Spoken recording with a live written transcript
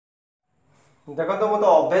देखो मुझे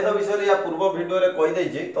अभेद विषय या पूर्व भिडियो रे कहि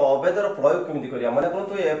दैछि तो अभेदर प्रयोग केमिति करिया माने कोन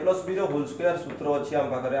तो a + b row whole square सूत्र अछि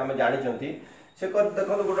हम पाखरे हम जानि छथि से कर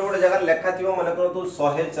देखो गोटे गोटे जगह लेखा थिबो माने कोन तो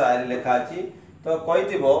 104 लेखा अछि तो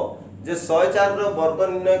कहिथिबो जे 104 रो वर्ग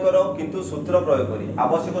निर्णय करो किंतु सूत्र प्रयोग करी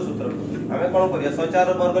आवश्यक सूत्र हमें कोन करिया 104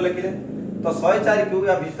 रो वर्ग लिखिले तो 104 को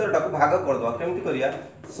या भीतर टाको भाग कर दवा केमिति करिया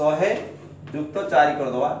 100 युक्त 4 कर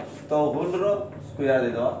दवा तो होल रो स्क्वायर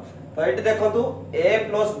दे दवा तो ये देखो a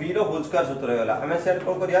 + b row whole square सूत्र होगा हमें सेट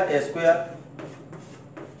को करिया a square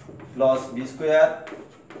 + b square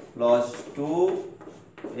 +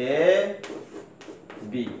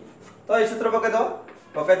 2ab तो ये सूत्र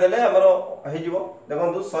पके देले हमरो हे जिवो देखो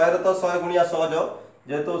 100 रो तो 100 गुणिया 100 जो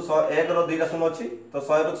जेतु 1 रो 2 टा शून्य अछि तो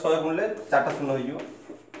 100 रो 100 गुणले 4 टा शून्य हो जिवो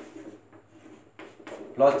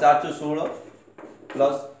 + 4 * 16 +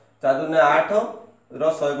 4 * 8 रो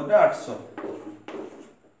 100 गुणे 800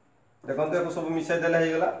 देखो तो सब मिसाई देले हे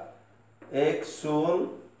गेला 1 0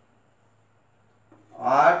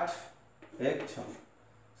 8 1 6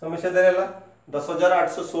 सब मिसाई देला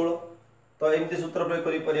 10816 तो एमती सूत्र प्रयोग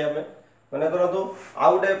करि परिया में माने करतो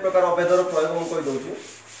आ गुटे प्रकार अभेदर प्रयोग हम कहि दोछि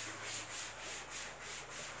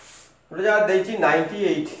गुटे जा देछि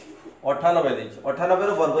 98 98 देछि 98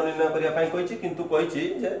 रो वर्ग निर्णय करिया पई कहिछि किंतु कहिछि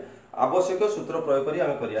जे आवश्यक सूत्र प्रयोग करी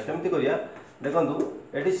हमें करिया केमति करिया देखंतु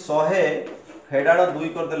एठी 100 फेडाण 2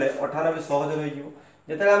 कर देले 98 सहज होई जिवो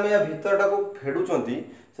जेते हम या भीतरटा को फेडुचंती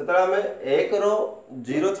सेते हम 1 रो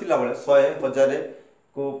 0 थिला बेले 100 1000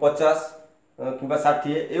 को 50 किबा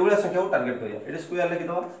 60 एवला संख्या को टारगेट करिया एटी स्क्वायर लिखि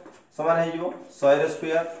दवा समान हे जिवो 100 रे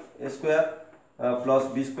square a square plus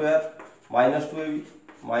b square minus 2ab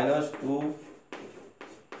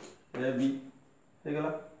 2ab हे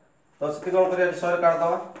गेला तो सेते कोन करिया 100 रे काट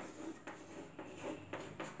दवा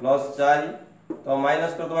प्लस 4 तो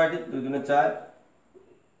माइनस कर दवा एटी 2 गुणे 4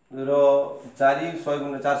 रो 4 100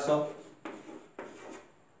 गुणे 400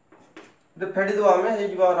 दे फेडी दो हमें हे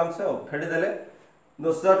जिवा आराम से फेडी देले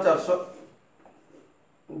 10400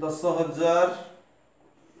 10000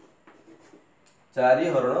 4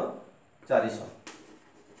 हरण 400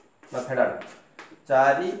 ना फेडा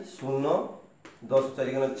 4 0 10 4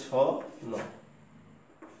 गुणे 6 9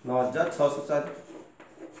 9604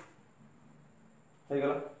 हे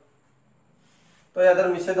गेला तो यादर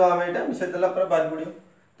मिसे दो हमें एटा मिसे देला पर बाज पड़ियो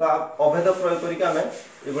तो अभेद प्रयोग करिक हमें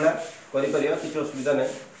एगुडा करि परिया किछ असुविधा नै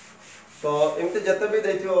तो एमते जते भी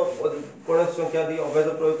दैथियो कोन संख्या दी अभेद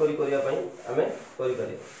प्रयोग करिया पई हमें करि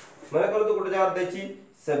परिया माने कर तो गुटे जगह दैछि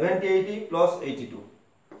 7080 + 82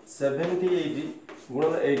 7080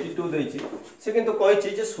 गुणन 82 दैछि से किंतु कहिछि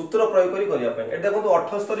जे सूत्र प्रयोग करिया पई ए देखो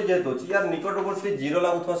 78 जे दोछि यार निकटवर्ती 0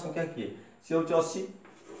 लागुथवा संख्या किए से होछि 80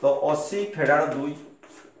 तो 80 फेडाण 2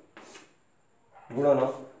 गुणन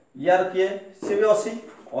यार किए से भी 80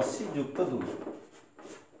 80 युक्त 2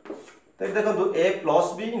 तो देखो a +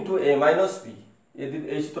 b * a - b यदि ए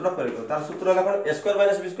सूत्रटा प्रयोग तार सूत्र है कोन a स्क्वायर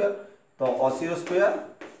 - b स्क्वायर तो 80 रो स्क्वायर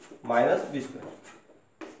माइनस b स्क्वायर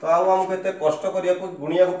तो आ हम केते कष्ट करिया को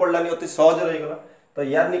गुणिया को पड़लानी अति सहज रहि गेला तो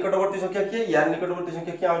यार निकटवर्ती संख्या किए यार निकटवर्ती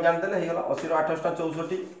संख्या किए हम जान देले हे गेला 80 रो 28 टा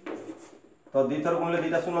 64 तो दी थर गुणले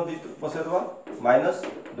दीटा शून्य दी बसे दवा माइनस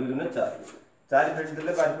 2 गुणे 4 4 फेट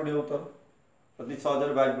देले बाज पड़ियो उत्तर अति सहज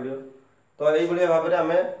रे बाज पड़ियो तो एई गुलिया भाबरे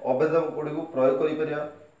हमें अभेद गुडी को प्रयोग करि परिया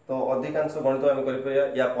तो अधिकांश गणित हम करि परिया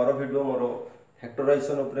या पर वीडियो मोर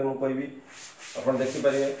फैक्टराइजेशन ऊपर मु कहबी अपन देखि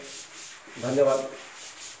परिए धन्यवाद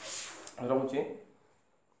रहुची।